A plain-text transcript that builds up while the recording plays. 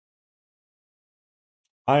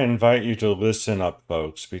I invite you to listen up,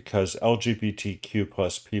 folks, because LGBTQ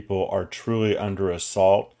plus people are truly under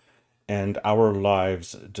assault, and our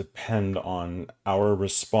lives depend on our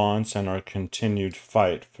response and our continued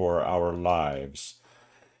fight for our lives.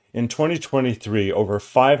 In 2023, over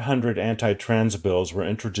 500 anti-trans bills were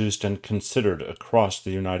introduced and considered across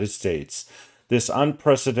the United States. This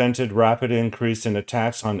unprecedented rapid increase in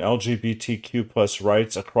attacks on LGBTQ plus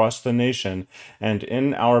rights across the nation and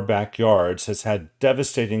in our backyards has had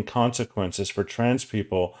devastating consequences for trans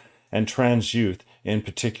people and trans youth in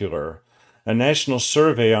particular. A national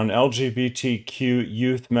survey on LGBTQ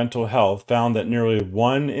youth mental health found that nearly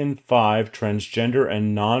 1 in 5 transgender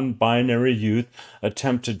and non-binary youth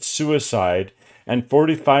attempted suicide, and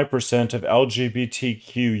 45% of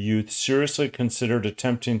LGBTQ youth seriously considered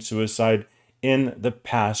attempting suicide in the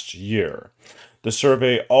past year. The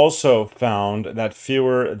survey also found that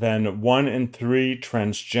fewer than 1 in 3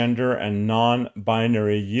 transgender and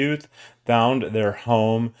non-binary youth found their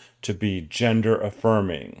home to be gender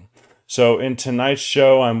affirming. So in tonight's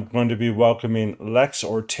show, I'm going to be welcoming Lex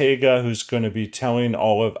Ortega, who's going to be telling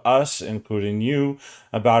all of us, including you,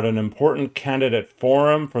 about an important candidate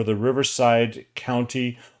forum for the Riverside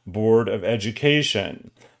County Board of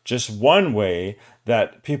Education. Just one way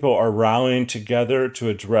that people are rallying together to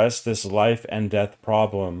address this life and death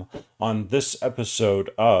problem on this episode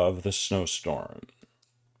of The Snowstorm.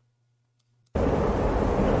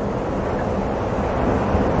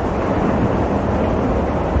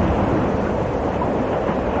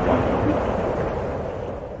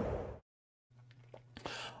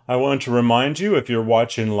 I want to remind you, if you're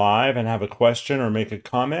watching live and have a question or make a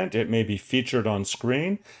comment, it may be featured on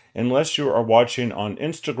screen. Unless you are watching on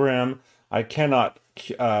Instagram, I cannot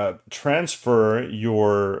transfer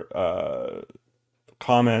your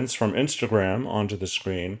comments from Instagram onto the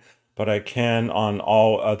screen, but I can on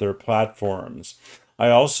all other platforms. I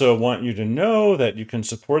also want you to know that you can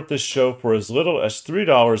support this show for as little as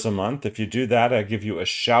 $3 a month. If you do that, I give you a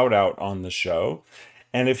shout out on the show.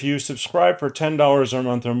 And if you subscribe for $10 a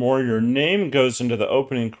month or more, your name goes into the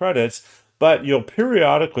opening credits, but you'll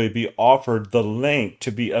periodically be offered the link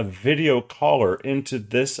to be a video caller into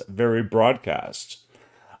this very broadcast.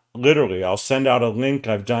 Literally, I'll send out a link.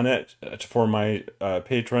 I've done it for my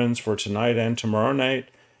patrons for tonight and tomorrow night,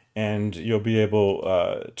 and you'll be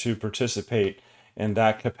able to participate in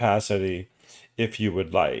that capacity if you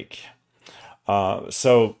would like.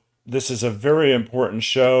 So this is a very important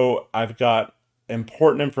show. I've got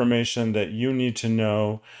important information that you need to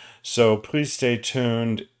know, so please stay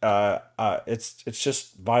tuned. It's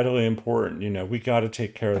just vitally important. We got to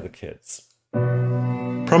take care of the kids.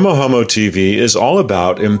 Promo Homo TV is all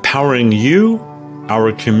about empowering you,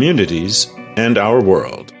 our communities, and our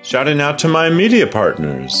world. Shouting out to my media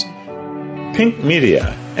partners. Pink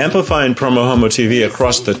Media, amplifying Promo Homo TV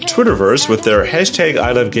across the Twitterverse with their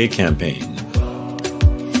 #ILoveGay campaign.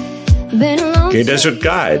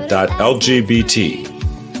 GayDesertGuide.lgbt,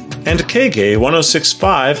 and KGay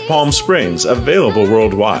 1065 Palm Springs, available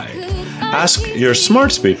worldwide. Ask your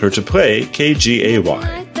smart speaker to play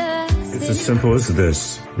KGAY. It's as simple as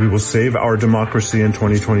this. We will save our democracy in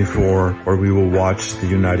 2024, or we will watch the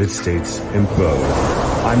United States implode.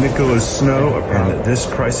 I'm Nicholas Snow, and this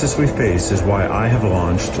crisis we face is why I have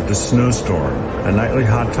launched The Snowstorm, a nightly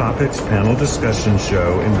hot topics panel discussion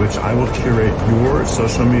show in which I will curate your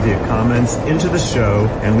social media comments into the show,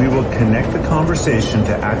 and we will connect the conversation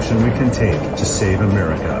to action we can take to save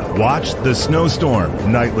America. Watch The Snowstorm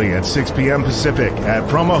nightly at 6 p.m. Pacific at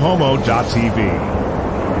promohomo.tv.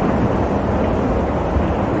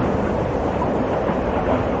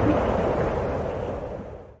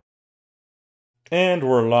 And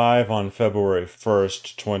we're live on February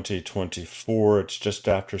 1st, 2024. It's just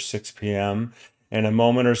after 6 p.m. In a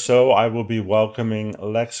moment or so, I will be welcoming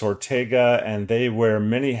Lex Ortega, and they wear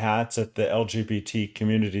many hats at the LGBT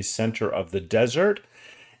Community Center of the Desert.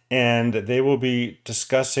 And they will be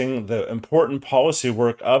discussing the important policy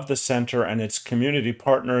work of the center and its community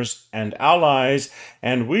partners and allies.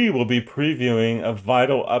 And we will be previewing a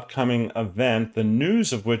vital upcoming event, the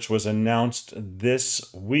news of which was announced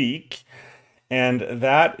this week. And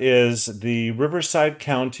that is the Riverside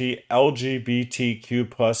County LGBTQ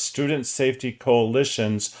plus Student Safety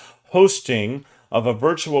Coalition's hosting of a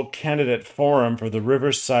virtual candidate forum for the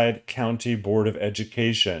Riverside County Board of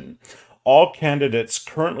Education. All candidates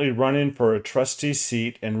currently running for a trustee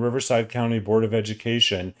seat in Riverside County Board of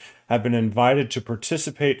Education have been invited to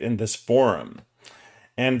participate in this forum.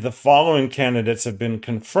 And the following candidates have been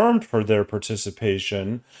confirmed for their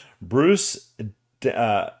participation: Bruce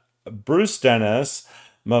Dennis,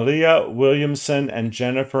 Malia Williamson, and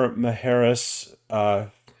Jennifer Maharis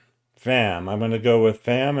FAM. I'm going to go with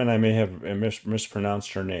FAM, and I may have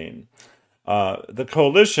mispronounced her name. The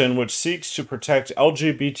coalition, which seeks to protect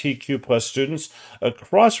LGBTQ plus students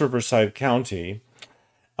across Riverside County,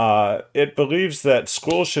 it believes that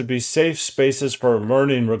schools should be safe spaces for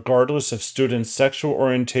learning regardless of students' sexual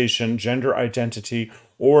orientation, gender identity,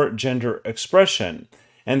 or gender expression.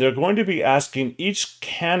 And they're going to be asking each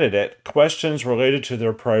candidate questions related to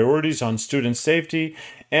their priorities on student safety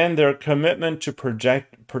and their commitment to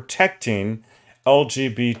protecting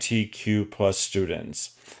LGBTQ plus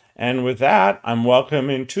students. And with that, I'm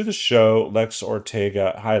welcoming to the show Lex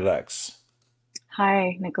Ortega. Hi, Lex.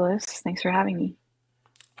 Hi, Nicholas. Thanks for having me.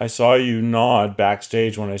 I saw you nod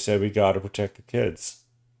backstage when I said we got to protect the kids.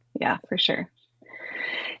 Yeah, for sure.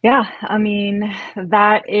 Yeah, I mean,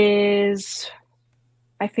 that is,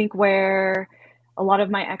 I think, where a lot of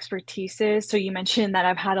my expertise is. So you mentioned that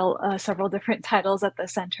I've had several different titles at the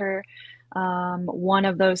center. One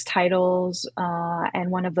of those titles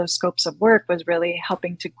and one of those scopes of work was really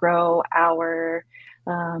helping to grow our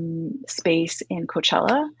space in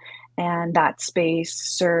Coachella. And that space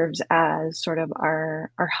serves as sort of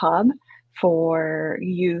our hub for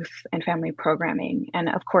youth and family programming. And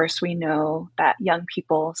of course, we know that young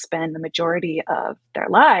people spend the majority of their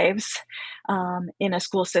lives in a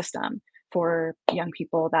school system. For young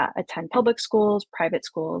people that attend public schools, private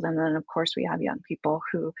schools, and then of course we have young people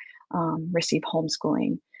who receive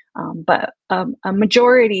homeschooling. But a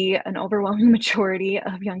majority, an overwhelming majority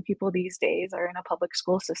of young people these days are in a public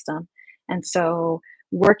school system. And so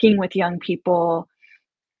working with young people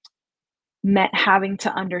meant having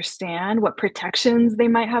to understand what protections they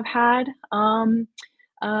might have had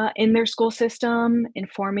in their school system,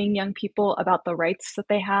 informing young people about the rights that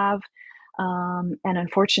they have. And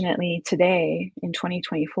unfortunately, today in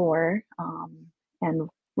 2024, and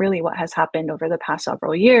really what has happened over the past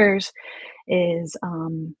several years is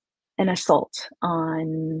an assault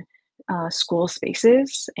on school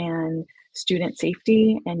spaces and student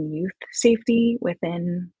safety and youth safety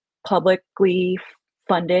within publicly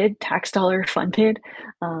funded, tax dollar funded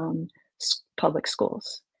public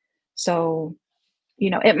schools. So,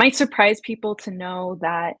 it might surprise people to know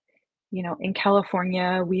that, in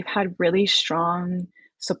California, we've had really strong,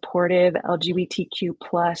 supportive LGBTQ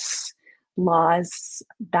plus laws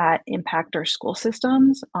that impact our school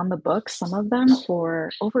systems on the books, some of them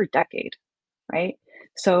for over a decade, right?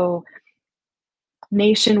 So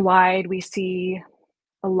nationwide, we see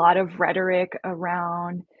a lot of rhetoric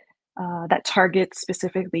around that targets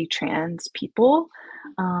specifically trans people,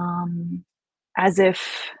 as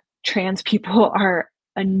if trans people are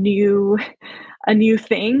a new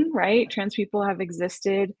thing, right? Trans people have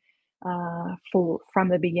existed from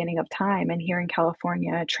the beginning of time, and here in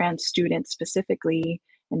California, trans students specifically,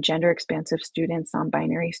 and gender expansive students,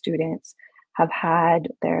 non-binary students, have had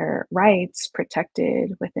their rights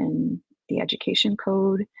protected within the education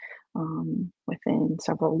code, within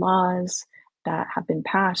several laws that have been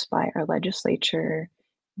passed by our legislature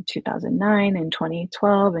in 2009 and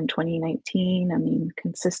 2012 and 2019. I mean,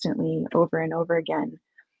 consistently over and over again,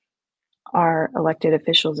 our elected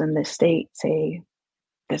officials in this state say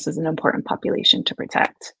this is an important population to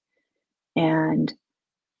protect. And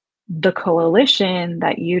the coalition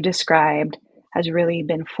that you described has really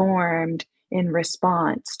been formed in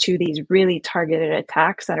response to these really targeted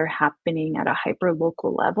attacks that are happening at a hyper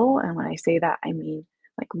local level. And when I say that, I mean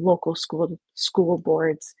like local school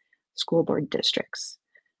boards, school board districts.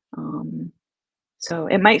 So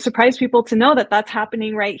it might surprise people to know that that's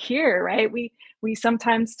happening right here, right? We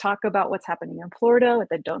sometimes talk about what's happening in Florida with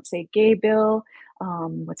the Don't Say Gay bill,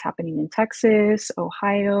 what's happening in Texas,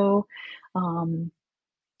 Ohio,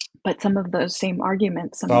 but some of those same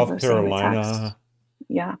arguments, some of South those same attacks, Carolina.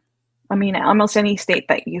 yeah. I mean, almost any state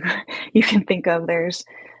that you can think of, there's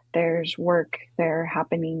work there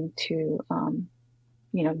happening to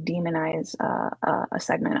demonize a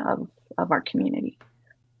segment of our community.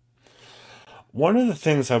 One of the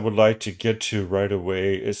things I would like to get to right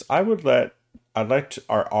away is I'd like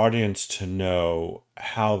our audience to know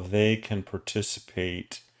how they can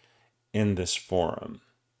participate in this forum.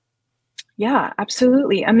 Yeah,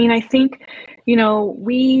 absolutely. I mean, I think,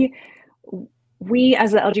 we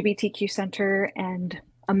as the LGBTQ Center and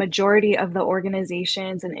a majority of the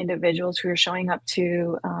organizations and individuals who are showing up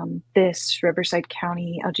to this Riverside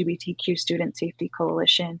County LGBTQ Student Safety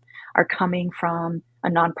Coalition are coming from a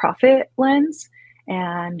nonprofit lens.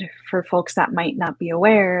 And for folks that might not be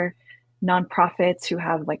aware, nonprofits who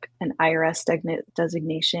have like an IRS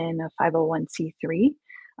designation of 501c3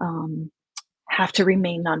 have to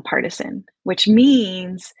remain nonpartisan, which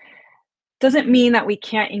means doesn't mean that we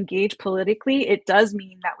can't engage politically. It does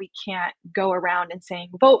mean that we can't go around and saying,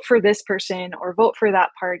 vote for this person or vote for that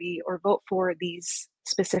party or vote for these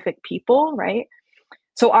specific people, right?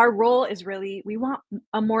 So our role is really we want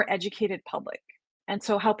a more educated public. And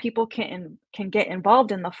so how people can get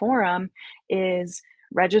involved in the forum is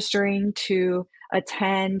registering to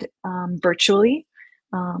attend virtually,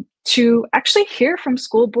 to actually hear from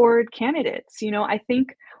school board candidates. I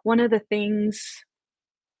think one of the things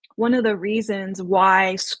one of the reasons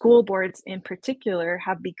why school boards in particular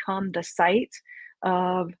have become the site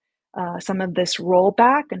of some of this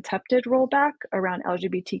rollback and attempted rollback around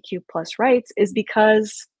LGBTQ plus rights is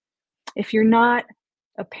because if you're not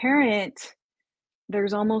a parent,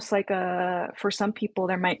 there's almost like for some people,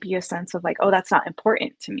 there might be a sense of like, oh, that's not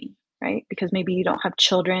important to me, right? Because maybe you don't have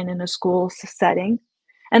children in a school setting.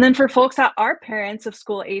 And then for folks that are parents of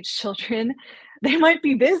school age children, they might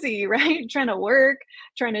be busy, right? Trying to work,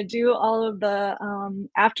 trying to do all of the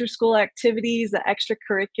after school activities, the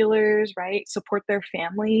extracurriculars, right? Support their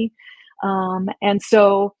family. And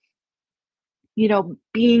so,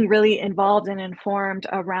 being really involved and informed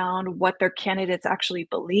around what their candidates actually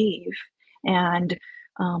believe and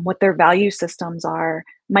what their value systems are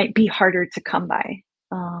might be harder to come by.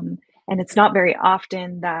 And it's not very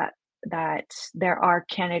often that there are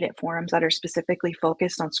candidate forums that are specifically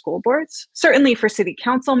focused on school boards. Certainly for city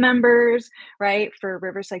council members, right? For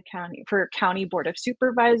Riverside County, for county board of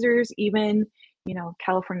supervisors, even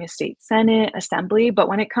California State Senate, Assembly. But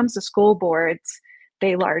when it comes to school boards,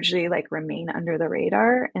 they largely remain under the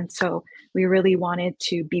radar. And so we really wanted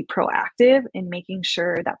to be proactive in making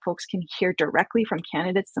sure that folks can hear directly from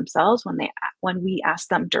candidates themselves when we ask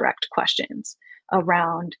them direct questions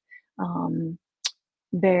around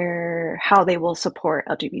how they will support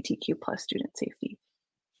LGBTQ plus student safety.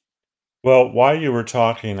 Well, while you were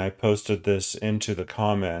talking, I posted this into the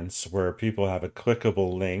comments where people have a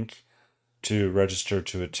clickable link to register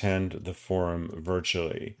to attend the forum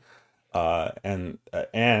virtually. And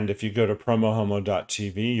if you go to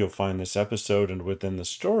promohomo.tv, you'll find this episode, and within the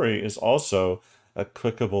story is also a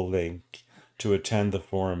clickable link to attend the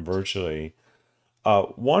forum virtually.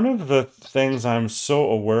 One of the things I'm so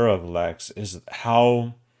aware of, Lex, is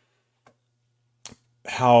how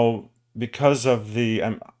because of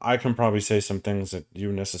I can probably say some things that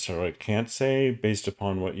you necessarily can't say based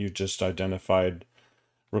upon what you just identified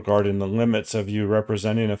regarding the limits of you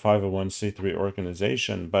representing a 501c3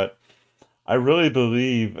 organization, but I really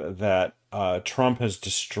believe that Trump has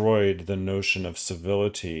destroyed the notion of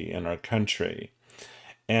civility in our country,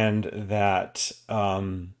 and that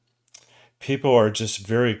people are just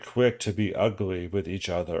very quick to be ugly with each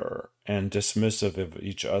other and dismissive of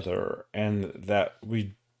each other, and that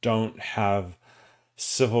we don't have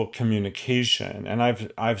civil communication. And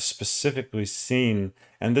I've specifically seen,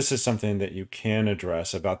 and this is something that you can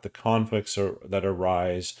address about the conflicts that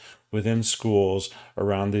arise within schools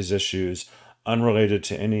around these issues, unrelated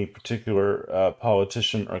to any particular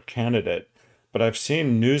politician or candidate. But I've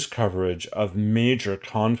seen news coverage of major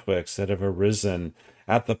conflicts that have arisen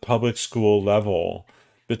at the public school level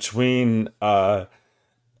between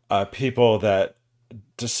people that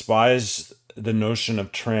despise the notion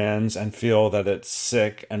of trans and feel that it's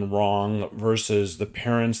sick and wrong versus the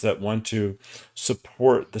parents that want to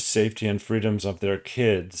support the safety and freedoms of their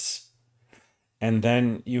kids. And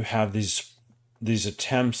then you have these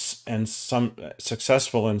attempts, and some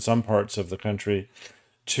successful in some parts of the country,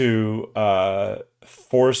 to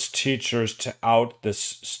force teachers to out this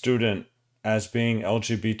student as being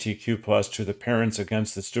LGBTQ plus to the parents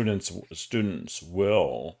against the students'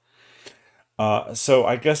 will. So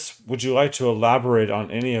I guess, would you like to elaborate on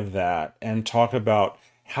any of that and talk about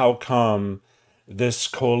how come this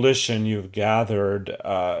coalition you've gathered,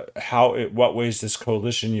 what ways this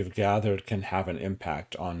coalition you've gathered can have an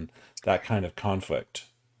impact on that kind of conflict?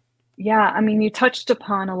 Yeah, I mean, you touched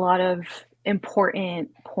upon a lot of important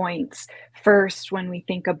points. First, when we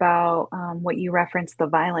think about what you referenced, the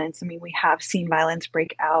violence, I mean, we have seen violence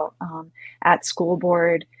break out at school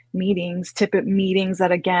board meetings, meetings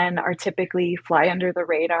that, again, are typically fly under the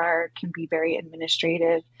radar, can be very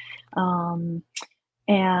administrative.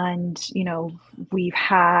 And, we've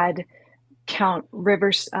had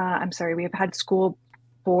we have had school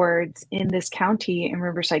boards in this county, in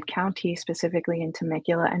Riverside County, specifically in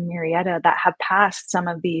Temecula and Murrieta, that have passed some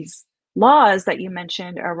of these laws that you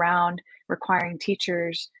mentioned around requiring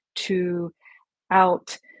teachers to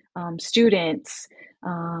out students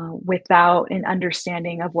without an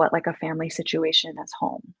understanding of what a family situation is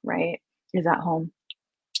home, right? Is at home.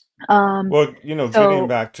 Um, Well, so getting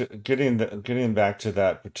back to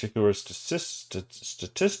that particular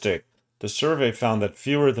statistic, The survey found that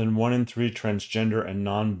fewer than 1 in 3 transgender and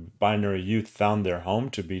non binary youth found their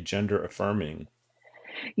home to be gender affirming.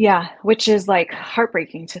 Yeah, which is like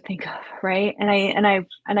heartbreaking to think of, right? And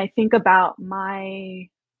I think about I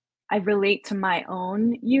relate to my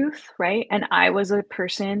own youth, right? And I was a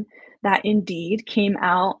person that indeed came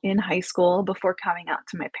out in high school before coming out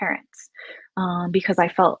to my parents, because I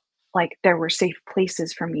felt like there were safe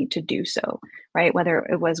places for me to do so, right? Whether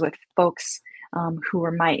it was with folks who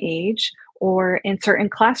were my age or in certain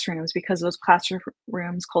classrooms, because those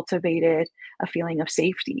classrooms cultivated a feeling of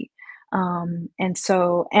safety.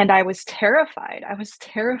 And I was terrified. I was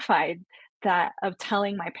terrified that of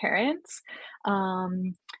telling my parents.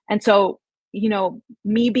 And so,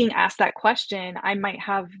 me being asked that question, I might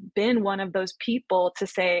have been one of those people to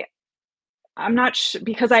say, I'm not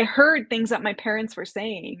because I heard things that my parents were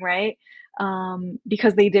saying, right?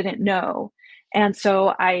 Because they didn't know. And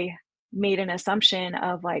so I made an assumption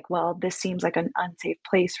of like, well, this seems like an unsafe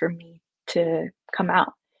place for me to come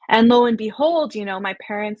out. And lo and behold, my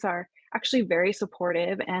parents are actually very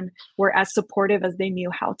supportive and were as supportive as they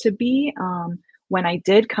knew how to be when I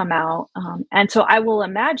did come out. And so I will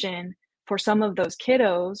imagine for some of those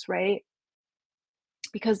kiddos, right,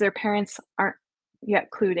 because their parents aren't yet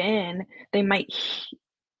clued in, they might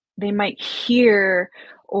they might hear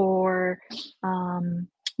or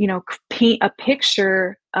paint a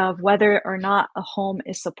picture of whether or not a home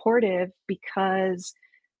is supportive, because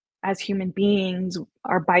as human beings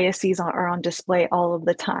our biases are on display all of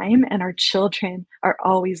the time, and our children are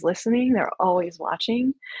always listening, they're always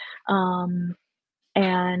watching. Um,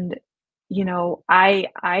 and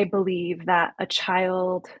I believe that a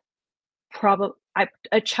child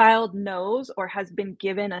knows or has been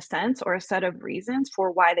given a sense or a set of reasons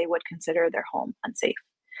for why they would consider their home unsafe.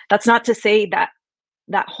 That's not to say that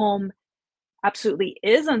that home absolutely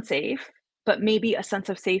is unsafe, but maybe a sense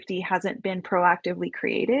of safety hasn't been proactively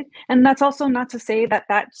created. And that's also not to say that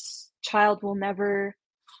child will never,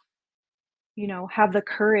 have the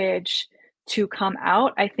courage to come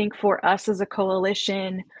out. I think for us as a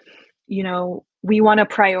coalition, we want to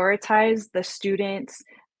prioritize the students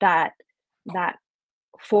that that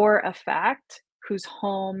for a fact whose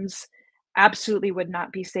homes absolutely would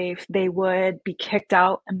not be safe. They would be kicked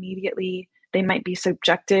out immediately. They might be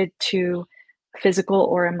subjected to physical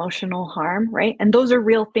or emotional harm, right? And those are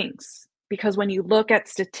real things, because when you look at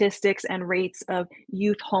statistics and rates of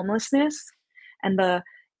youth homelessness and the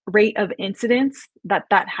rate of incidents that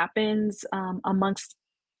happens amongst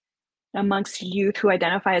youth who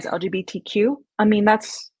identify as LGBTQ, I mean,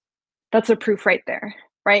 that's a proof right there,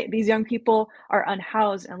 right? These young people are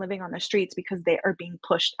unhoused and living on the streets because they are being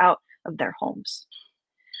pushed out of their homes.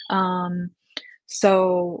 Um,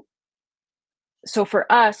 so so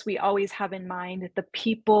for us, we always have in mind the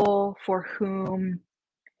people for whom,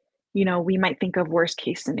 we might think of worst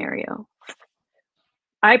case scenario.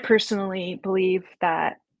 I personally believe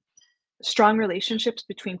that strong relationships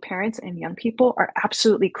between parents and young people are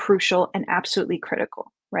absolutely crucial and absolutely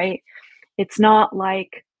critical, right? It's not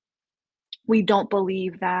like we don't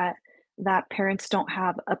believe that parents don't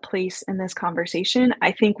have a place in this conversation.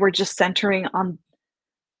 I think we're just centering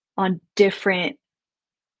on different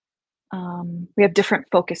we have different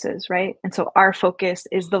focuses, right? And so our focus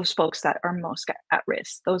is those folks that are most at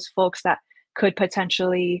risk, those folks that could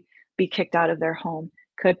potentially be kicked out of their home,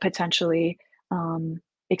 could potentially um,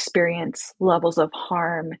 experience levels of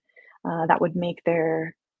harm that would make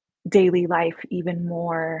their daily life even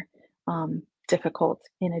more difficult,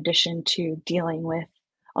 in addition to dealing with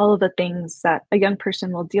all of the things that a young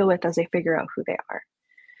person will deal with as they figure out who they are.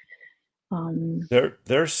 Um,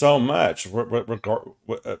 There's so much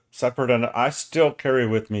separate, and I still carry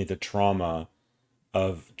with me the trauma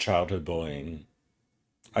of childhood bullying.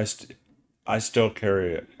 I st- I still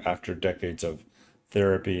carry it after decades of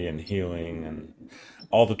therapy and healing and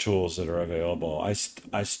all the tools that are available. I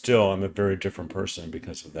still am a very different person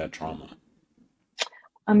because of that trauma.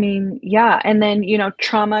 I mean, yeah. And then,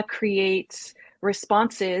 trauma creates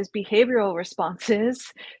responses, behavioral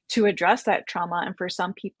responses to address that trauma. And for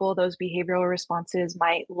some people, those behavioral responses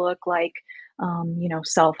might look like,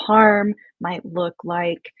 self harm, might look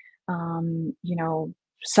like,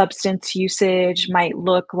 substance usage, might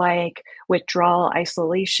look like withdrawal,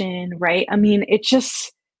 isolation, right? I mean, it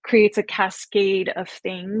just creates a cascade of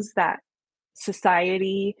things that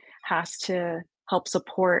society has to help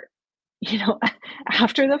support, you know,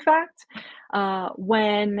 after the fact,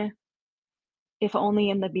 when if only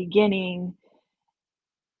in the beginning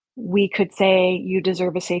we could say, you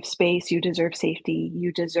deserve a safe space, you deserve safety,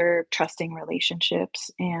 you deserve trusting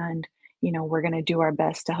relationships, and, we're going to do our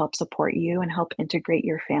best to help support you and help integrate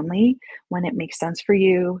your family when it makes sense for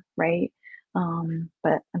you, right?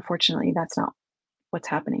 But unfortunately, that's not what's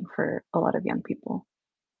happening for a lot of young people.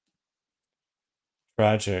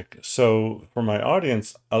 Tragic. So, for my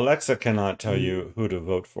audience, Alexa cannot tell you who to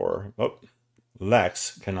vote for. Oh,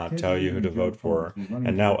 Lex cannot tell you who to vote for.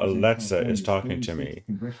 And now Alexa is talking to me.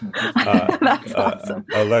 That's awesome.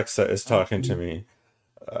 Alexa is talking to me.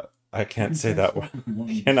 I can't say that word.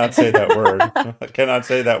 Cannot say that word. I cannot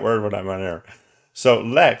say that word when I'm on air. So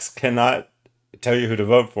Lex cannot tell you who to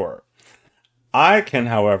vote for. I can,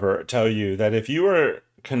 however, tell you that if you are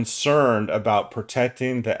concerned about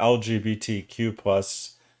protecting the LGBTQ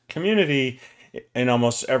plus community, in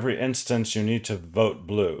almost every instance, you need to vote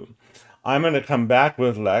blue. I'm going to come back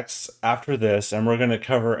with Lex after this, and we're going to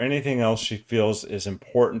cover anything else she feels is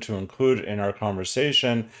important to include in our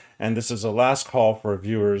conversation. And this is a last call for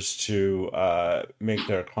viewers to make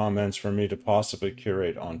their comments for me to possibly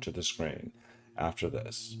curate onto the screen after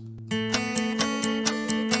this.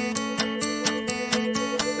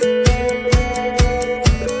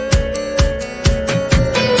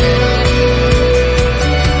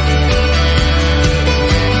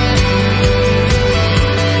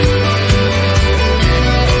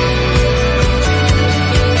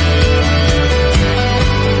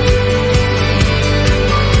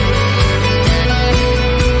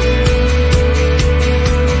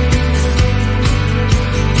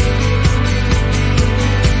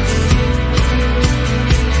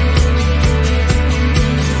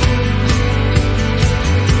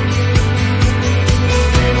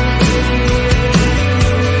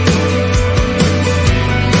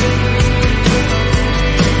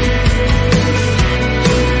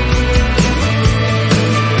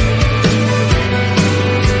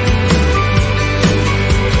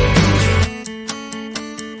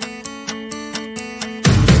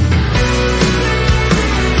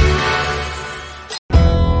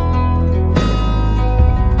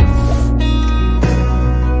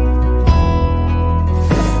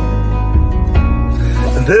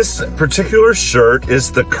 This particular shirt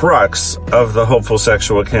is the crux of the Hopeful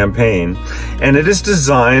Sexual campaign, and it is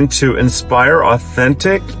designed to inspire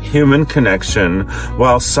authentic human connection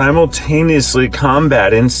while simultaneously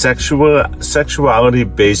combating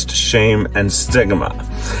sexuality-based shame and stigma.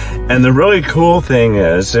 And the really cool thing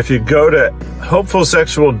is, if you go to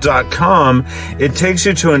hopefulsexual.com, it takes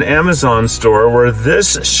you to an Amazon store where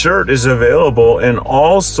this shirt is available in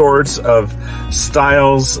all sorts of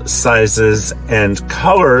styles, sizes, and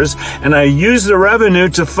colors. And I use the revenue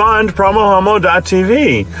to fund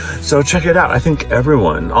promohomo.tv. So check it out. I think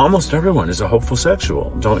almost everyone is a hopeful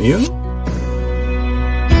sexual, don't you?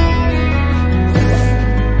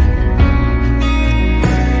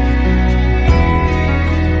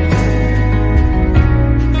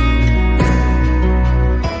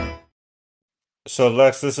 So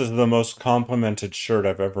Lex, this is the most complimented shirt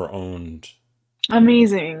I've ever owned.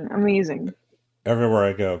 Amazing, amazing. Everywhere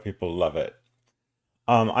I go, people love it.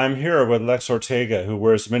 I'm here with Lex Ortega, who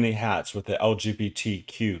wears many hats with the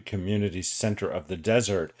LGBTQ Community Center of the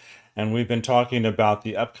Desert. And we've been talking about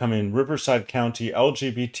the upcoming Riverside County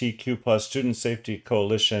LGBTQ plus Student Safety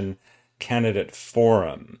Coalition Candidate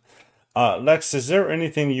Forum. Lex, is there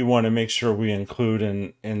anything you want to make sure we include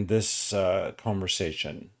in this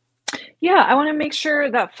conversation? Yeah, I want to make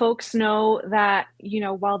sure that folks know that,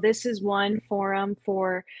 while this is one forum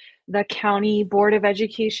for the County Board of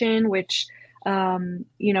Education, which,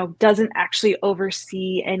 doesn't actually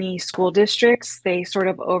oversee any school districts, they sort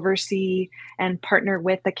of oversee and partner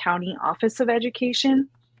with the County Office of Education.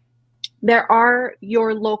 There are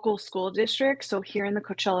your local school districts. So here in the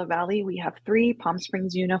Coachella Valley, we have 3: Palm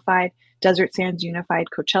Springs Unified, Desert Sands Unified,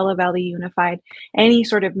 Coachella Valley Unified. Any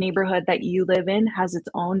sort of neighborhood that you live in has its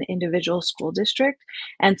own individual school district.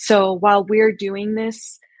 And so while we're doing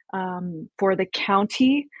this for the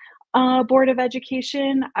county Board of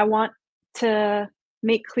Education, I want to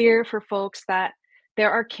make clear for folks that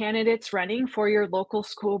there are candidates running for your local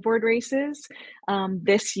school board races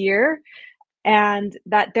this year, and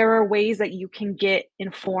that there are ways that you can get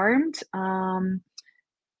informed.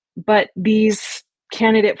 But these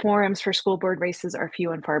candidate forums for school board races are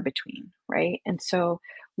few and far between, right? And so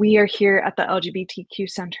we are here at the LGBTQ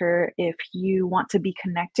Center if you want to be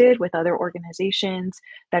connected with other organizations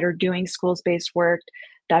that are doing schools-based work,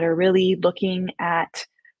 that are really looking at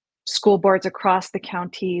school boards across the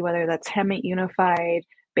county, whether that's Hemet Unified,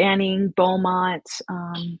 Banning, Beaumont,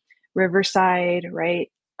 Riverside,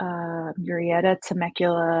 right? Murrieta,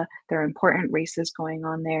 Temecula. There are important races going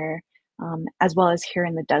on there, as well as here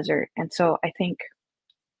in the desert. And so I think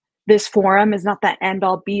this forum is not the end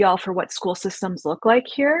all be all for what school systems look like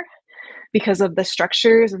here because of the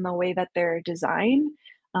structures and the way that they're designed.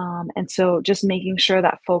 And so just making sure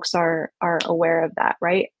that folks are aware of that,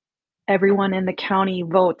 right? Everyone in the county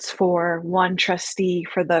votes for one trustee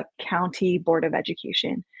for the county board of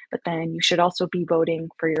education, but then you should also be voting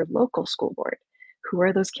for your local school board. Who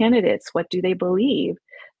are those candidates? What do they believe?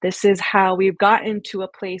 This is how we've gotten to a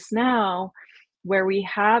place now where we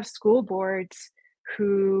have school boards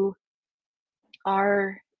who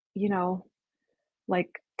are, you know,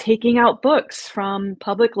 like taking out books from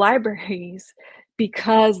public libraries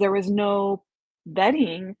because there was no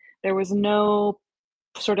vetting, there was no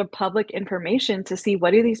sort of public information to see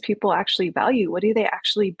what do these people actually value, what do they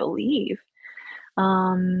actually believe.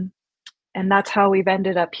 um, and that's how we've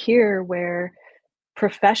ended up here where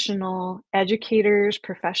professional educators,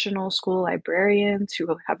 professional school librarians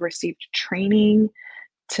who have received training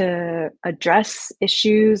to address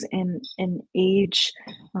issues in an age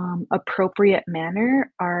appropriate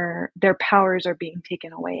manner, are their powers are being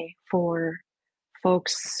taken away for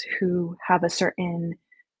folks who have a certain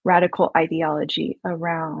radical ideology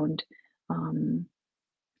around um,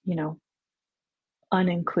 you know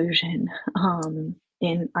uninclusion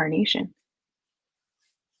in our nation.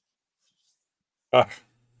 Uh,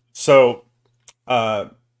 so uh,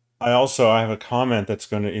 I have a comment that's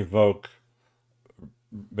going to evoke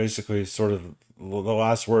basically sort of the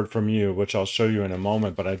last word from you, which I'll show you in a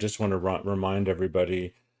moment. But I just want to remind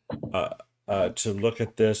everybody uh, to look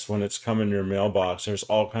at this when it's come in your mailbox. There's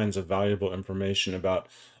all kinds of valuable information about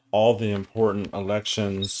all the important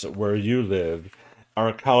elections where you live.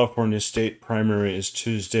 Our California state primary is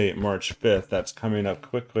Tuesday, March 5th. That's coming up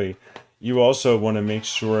quickly. You also want to make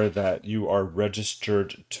sure that you are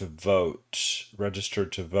registered to vote.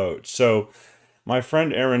 Registered to vote. So, my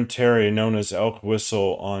friend Aaron Terry, known as Elk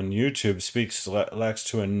Whistle on YouTube, speaks Lex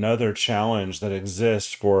to another challenge that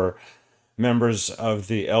exists for members of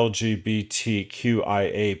the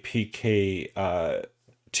LGBTQIAPK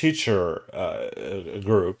teacher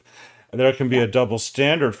group. There can be Yeah, a double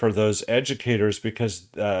standard for those educators because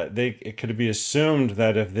it could be assumed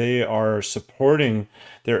that if they are supporting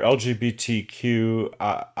their LGBTQ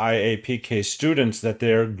IAPK students, that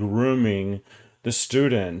they're grooming the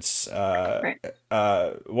students. right.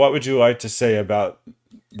 What would you like to say about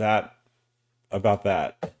that? About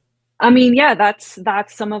that? I mean, yeah, that's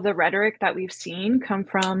some of the rhetoric that we've seen come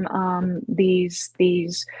from these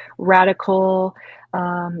radical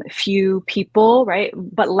few people, right?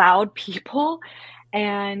 But loud people,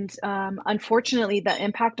 and unfortunately, the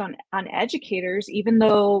impact on educators, even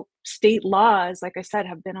though state laws, like I said,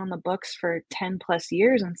 have been on the books for 10 plus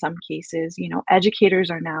years in some cases,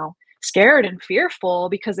 educators are now scared and fearful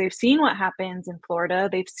because they've seen what happens in Florida,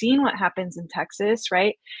 they've seen what happens in Texas,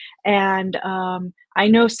 right? And I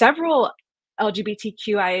know several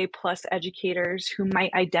LGBTQIA plus educators who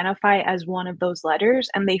might identify as one of those letters,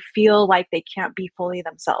 and they feel like they can't be fully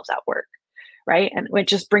themselves at work, right? And it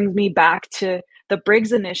just brings me back to the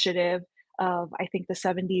Briggs Initiative of, I think, the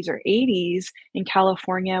 70s or 80s in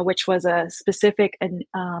California, which was a specific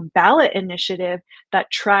ballot initiative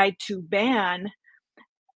that tried to ban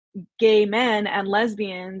gay men and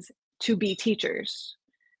lesbians to be teachers,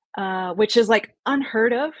 which is like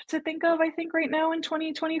unheard of to think of, I think, right now in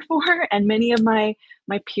 2024. And many of my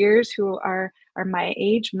peers who are my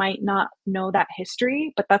age might not know that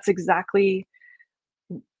history, but that's exactly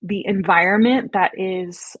the environment that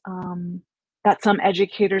some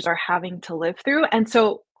educators are having to live through. And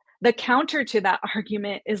so the counter to that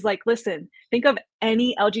argument is like, listen, think of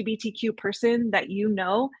any LGBTQ person that you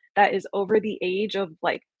know that is over the age of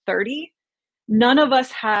like 30. None of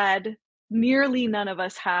us had, nearly none of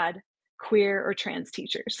us had queer or trans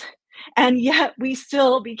teachers. And yet we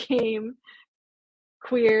still became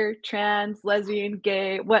queer, trans, lesbian,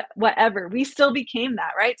 gay, whatever. We still became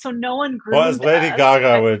that, right? So no one Well, as groomed Lady us.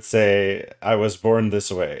 Gaga would say, I was born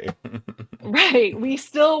this way. Right. We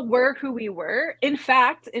still were who we were. In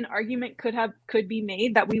fact, an argument could be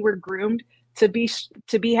made that we were groomed to be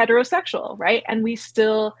heterosexual, right? And we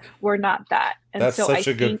still were not that. And That's so I such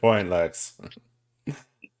a good think point, Lex.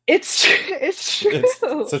 it's It's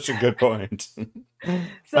true. such a good point. I'm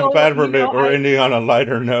So, glad we're ending on a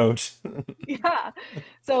lighter note. yeah.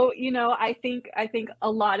 So, I think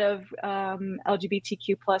a lot of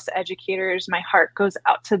LGBTQ plus educators, my heart goes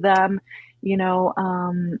out to them. You know,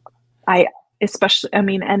 I especially, I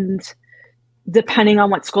mean, and depending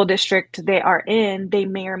on what school district they are in, they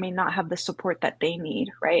may or may not have the support that they need,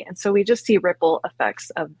 right? And so we just see ripple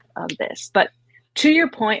effects of this. But to your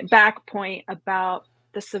back point about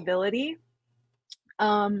the civility,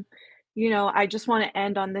 um, I just want to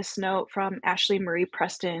end on this note from Ashley Marie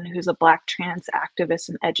Preston, who's a Black trans activist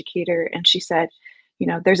and educator. And she said,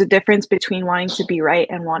 there's a difference between wanting to be right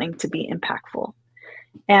and wanting to be impactful.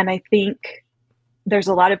 And I think there's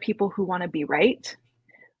a lot of people who want to be right,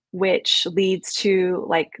 which leads to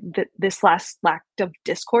like this last lack of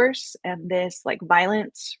discourse and this like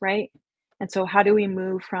violence, right? And so, how do we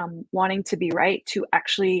move from wanting to be right to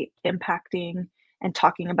actually impacting and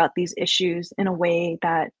talking about these issues in a way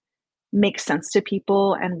that makes sense to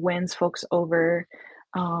people and wins folks over,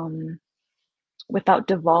 um, without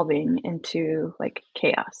devolving into like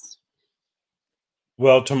chaos?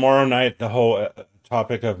 Well, tomorrow night, the whole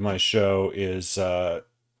topic of my show is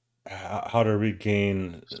how to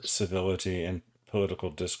regain civility in political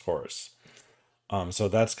discourse. So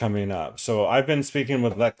that's coming up. So I've been speaking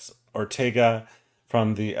with Lex Ortega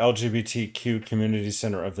from the LGBTQ Community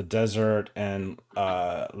Center of the Desert. And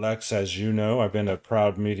Lex, as you know, I've been a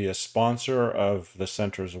proud media sponsor of the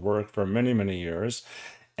center's work for many, many years.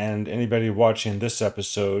 And anybody watching this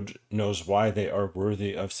episode knows why they are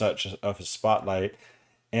worthy of such of a spotlight.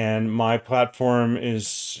 And my platform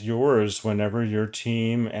is yours whenever your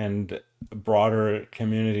team and broader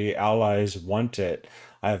community allies want it.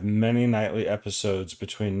 I have many nightly episodes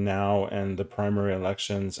between now and the primary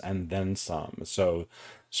elections and then some. So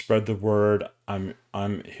spread the word.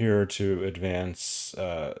 I'm here to advance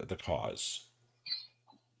the cause.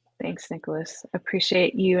 Thanks, Nicholas.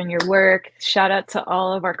 Appreciate you and your work. Shout out to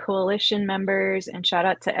all of our coalition members and shout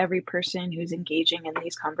out to every person who's engaging in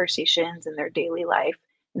these conversations in their daily life,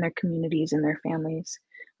 in their communities, and their families.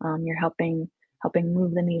 You're helping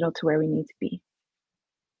move the needle to where we need to be.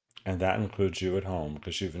 And that includes you at home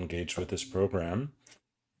because you've engaged with this program.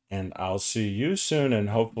 And I'll see you soon. And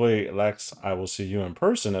hopefully, Lex, I will see you in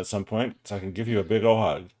person at some point so I can give you a big ol'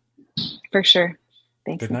 hug. For sure.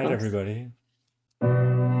 Thanks, Good night, Nicholas. everybody.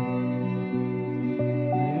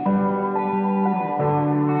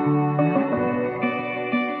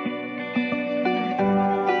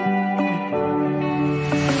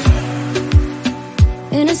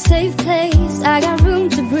 In a safe place, I got room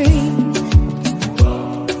to breathe.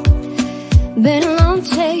 Been a long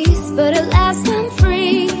chase, but at last I'm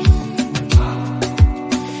free.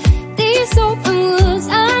 These open woods,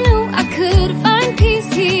 I knew I could find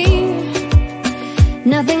peace here.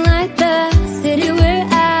 Nothing like the city where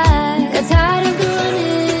I got tired of the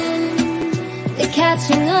running, the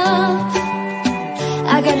catching up.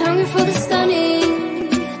 I got hungry for the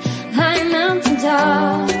stunning high mountain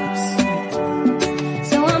tops.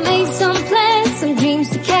 Some dreams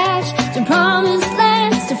to catch, some promised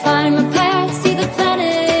lands to find my path, see the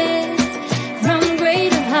planet from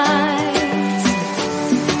greater heights.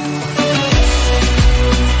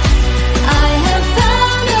 I have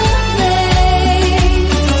found a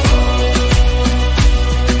place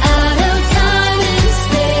out of time and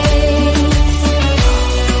space,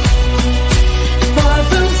 far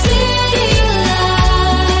from city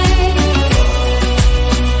life,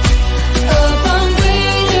 up on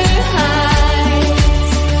greater heights.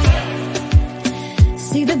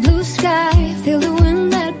 See the blue sky, feel the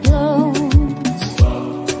wind that blows.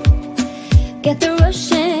 Get the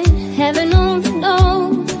rush in, heaven only